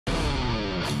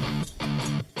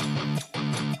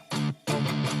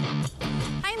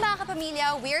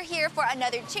pamilya, we're here for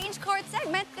another Change Court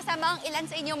segment kasama ang ilan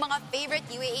sa inyong mga favorite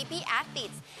UAAP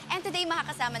athletes. And today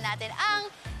makakasama natin ang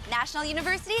National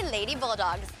University Lady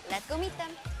Bulldogs. Let's go meet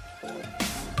them.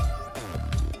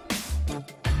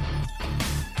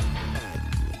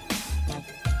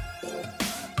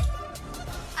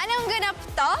 Anong ganap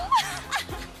to?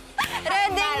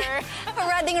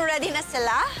 ready na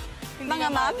sila? Mga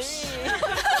moms?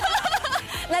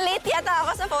 Na-late yata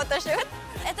ako sa photoshoot.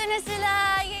 Ito na sila!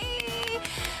 Yay!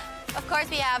 Of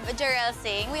course, we have Jorelle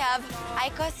Singh. We have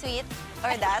Aiko, Sweet,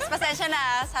 Urdas. Pasensya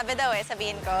na, sabi daw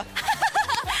sabihin ko.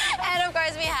 And of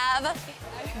course, we have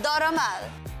Doromal.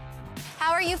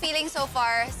 How are you feeling so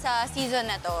far sa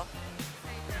season na to?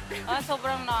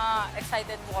 Sobrang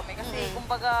na-excited po kami kasi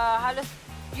kumbaga halos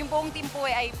yung buong team po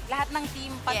ay lahat ng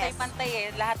team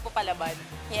pantay-pantay lahat po palaban.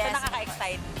 Yes. So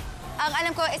nakaka-excite. Ang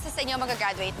alam ko, isa sa inyo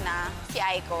mag-graduate na, si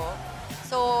Aiko.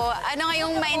 So, ano nga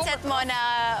yung mindset mo na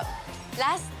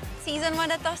last season mo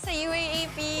na to sa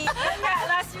UAAP?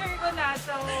 Last year ko na,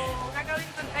 so gagawin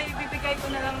ko, bibigay ko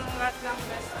na lang lahat ng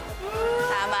best.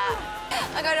 Tama.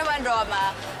 Ikaw naman, Roma.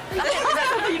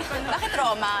 Bakit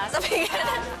Roma? Sabi ka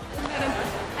na.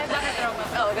 Ay, bakit Roma?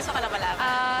 Oo, gusto ko na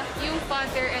malaman. Yung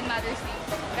father and mother's name,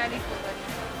 galing po doon.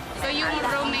 So yung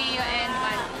Romeo and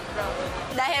Mandy.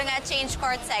 Dahil nga change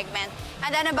court segment,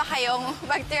 handa na ba kayong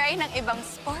mag-try ng ibang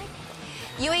sport?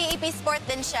 UAAP sport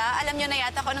din siya. Alam nyo na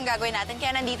yata kung anong gagawin natin,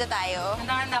 kaya nandito tayo.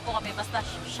 Handa po kami, basta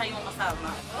siya yung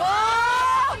kasama.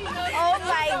 Oh! Oh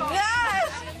my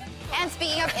gosh! And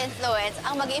speaking of influence,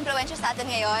 ang mag-i-influensya sa atin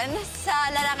ngayon sa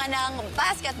larangan ng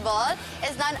basketball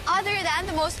is none other than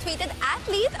the most tweeted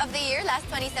athlete of the year last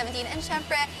 2017. And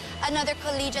syempre, another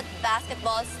collegiate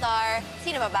basketball star.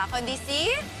 Sino ba kundi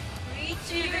si?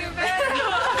 Ricci Rivero!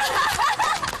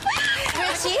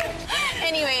 Ricci?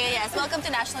 Anyway, yes, welcome to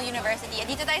National University.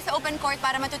 Dito tayo sa open court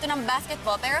para matuto ng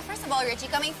basketball. Pero first of all, Ricci,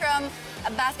 coming from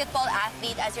a basketball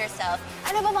athlete as yourself,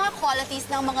 ano ba mga qualities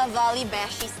ng mga volley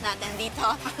besties natin dito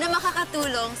na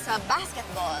makakatulong sa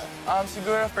basketball?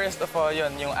 Siguro first of all,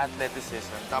 yun, yung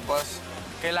athleticism. Tapos,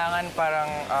 kailangan parang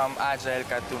agile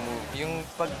ka to move. Yung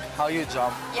how you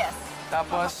jump. Yes.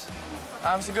 Tapos,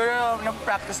 siguro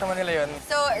na-practice naman nila yun.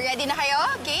 So, ready na kayo?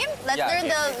 Game? Let's learn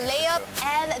the layup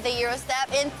and the eurostep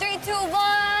in 3, 2,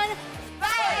 1,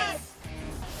 fight!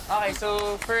 Okay,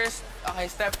 so first,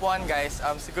 step 1 guys,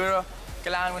 siguro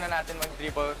kailangan muna natin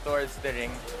mag-dribble towards the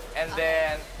ring. And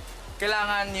then,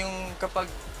 kailangan yung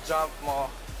kapag jump mo,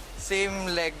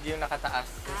 same leg yung nakataas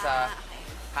sa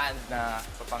hand na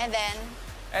papang.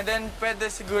 And then, pwede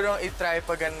siguro i-try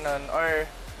pa ganun or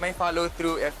may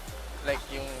follow-through if like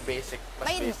yung basic,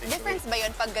 May basic difference ba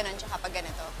yun pag ganun tsaka pag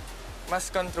ganito?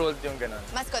 Mas controlled yung ganun.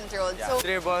 Mas controlled. Yeah. So,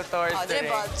 dribble towards the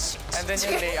dribble. ring. And then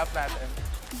yung layup natin.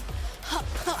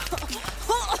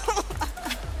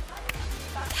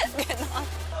 Ganon.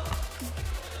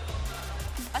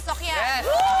 Pasok yan. Yes!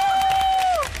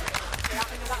 Woo!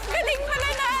 Galing pala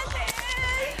natin!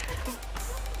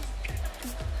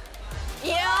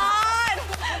 Yan!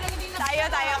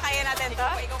 Tayo, kaya natin to.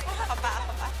 Ako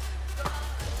pa.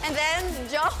 And then,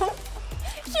 jump.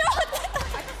 Shoot!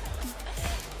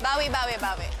 Bawi.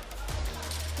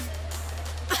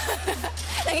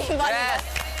 Naging volleyball. Yes!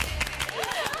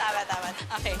 Tama.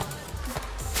 Okay.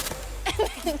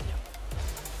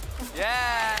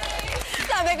 Yeah!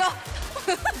 Sabi ko,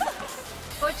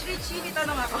 Coach Ricci,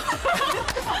 tanong ako.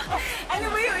 Ano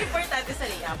ba yung importante sa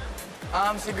layup?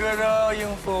 Siguro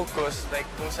yung focus, like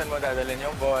kung saan mo dadalhin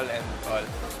yung ball and all.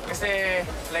 Kasi,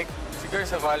 like, siguro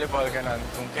sa volleyball, ganun,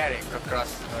 kung carry,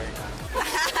 cross, or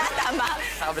tama.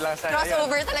 sa kabilang side.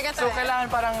 Crossover ayun. talaga to. So, kailangan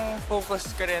parang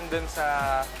focus ka rin dun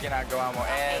sa ginagawa mo.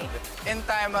 And in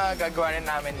time, gagawa rin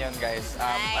namin yun, guys.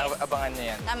 Nice. Abangan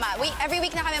niyo yan. Tama. Every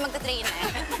week na kami magta-train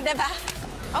Diba?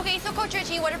 Okay, so Coach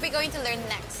Ricci, what are we going to learn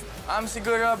next?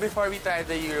 Siguro, before we try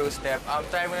the eurostep,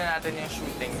 try muna natin yung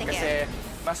shooting. Sige. Kasi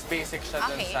mas basic siya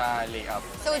dun sa layup.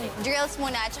 So, drills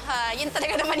muna, tsaka yun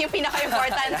talaga naman yung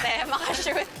pinaka-importante,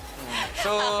 makashoot.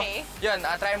 So, Okay. yun,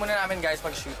 try muna namin guys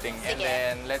mag-shooting. And Sige.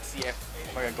 then, let's see if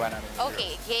magagawa namin.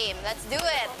 Okay, game. Let's do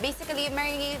it. Basically,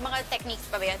 may mga techniques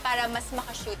pa ba yun para mas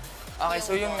makashoot? Okay,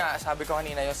 so yun nga, sabi ko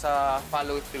kanina, yung sa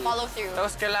follow-through. Follow-through.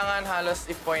 Tapos kailangan halos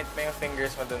i-point mo yung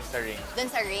fingers mo dun sa ring. Dun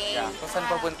sa ring. Yeah, kung saan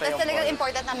papunta Tapos yung talagang ball.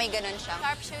 important na may ganun siya.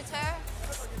 Sharpshooter.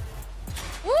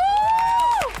 Woo!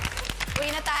 Uwi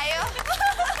na tayo.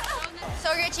 So,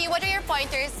 Ricci, what are your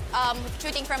pointers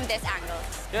shooting from this angle?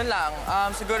 Yun lang.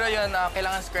 Siguro yun,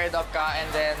 kailangan squared up ka and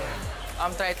then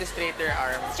try to straighten your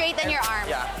arm. Straighten your arm.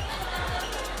 Yeah.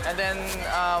 And then,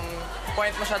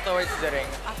 point mo siya towards the ring.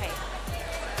 Okay.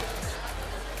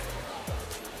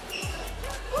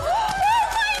 Oh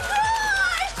my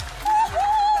gosh!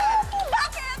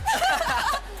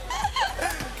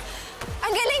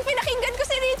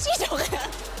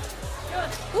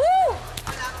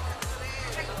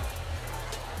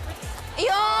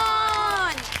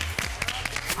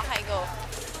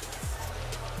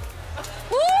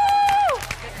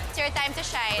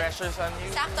 pressures on you.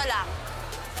 Sakto lang.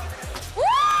 Woo!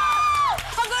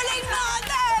 Pagaling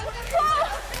natin! Wow!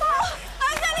 Wow!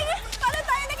 Ang galing! Paano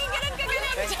tayo naging ganun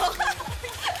kagaling?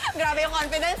 Grabe yung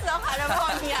confidence, no? Kala mo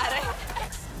ang nangyari.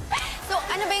 So,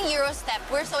 ano ba yung Eurostep?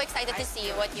 We're so excited to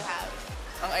see what you have.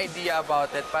 Ang idea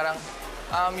about it, parang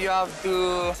you have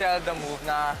to sell the move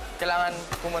na kailangan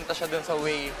pumunta siya dun sa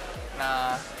way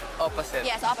na opposite.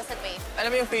 Yes, opposite way.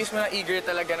 Alam mo yung face mo na eager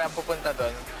talaga na pupunta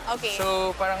dun. Okay.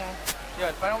 So, parang,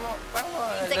 yun, parang mo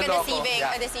It's like naloko.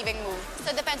 a deceiving move.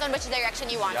 So, it depends on which direction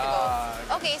you want to go.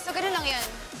 Okay, so ganun lang yun.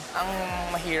 Ang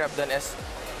mahirap dun is,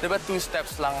 di ba 2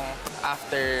 steps lang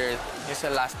after yung sa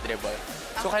last dribble.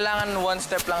 So, kailangan 1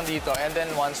 step lang dito and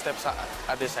then 1 step sa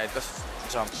other side, tapos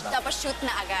jump na. Tapos shoot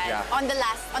na agad. Yeah. On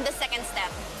the second step.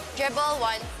 Dribble,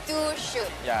 1, 2,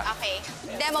 shoot. Yeah. Okay.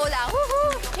 Demo lang.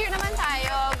 Woohoo! Here naman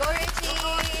tayo. Go, Richie.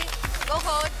 Go,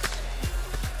 coach.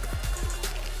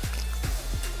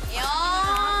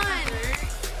 Yon!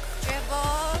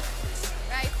 Dribble.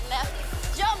 Right, left.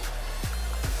 Jump!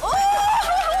 Ooh!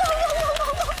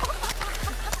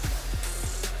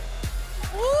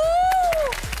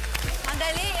 Woo! Ang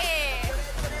dali eh.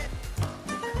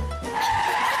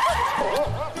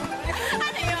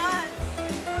 Ano yun?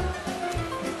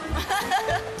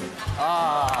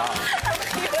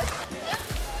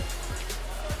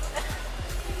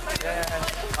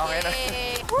 Okay na.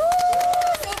 Yay! Woo!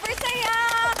 Super saya!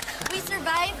 We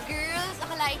survived, girls.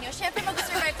 Akalain nyo, syempre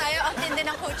mag-survive tayo. Ang tindi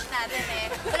ng coach natin eh.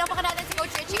 Walang pa natin si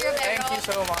Coach Ricci Rivero. Thank you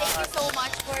so much. Thank you so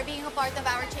much for being a part of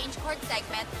our Change Court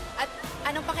segment. At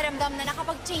anong pakiramdam na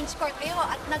nakapag-change court kayo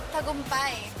at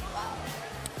nagtagumpay. Wow.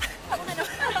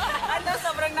 Ano,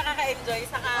 sobrang nakaka-enjoy,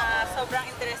 saka sobrang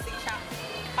interesting siya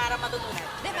para matutunan.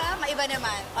 Diba? Maiba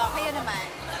naman. O, kayo naman.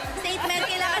 Statement,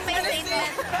 kailangan may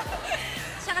statement.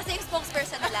 Siya kasi yung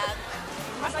spokesperson lang.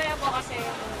 Masaya po kasi,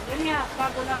 yun nga,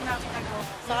 bago lang namin nagawa.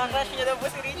 Saka crush niya daw po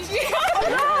si Richie.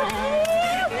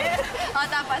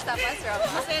 Tapos, Rob.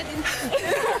 Masaya din.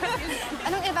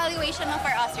 Anong evaluation mo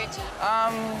for us, Richie?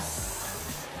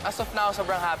 As of now,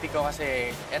 sobrang happy ko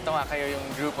kasi eto nga kayo yung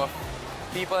group of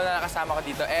people na nakasama ko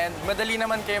dito and madali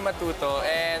naman kayo matuto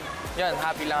and yun,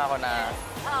 happy lang ako na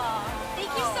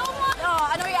Thank you so much!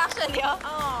 Anong reaction niyo?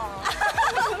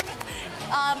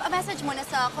 A message muna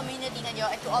sa community ninyo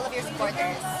and to all of your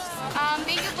supporters.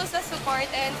 Thank you po sa support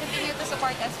and continue to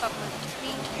support us pa po.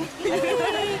 Thank you.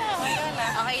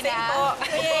 Okay na?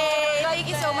 Yay! Thank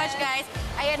you so much, guys.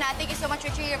 Ayan na, thank you so much,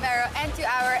 Ricci Rivero, and to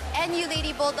our NU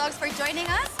Lady Bulldogs for joining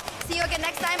us. See you again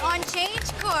next time on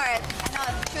Change Court.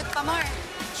 Ano, shoot pa more.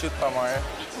 shoot pa more.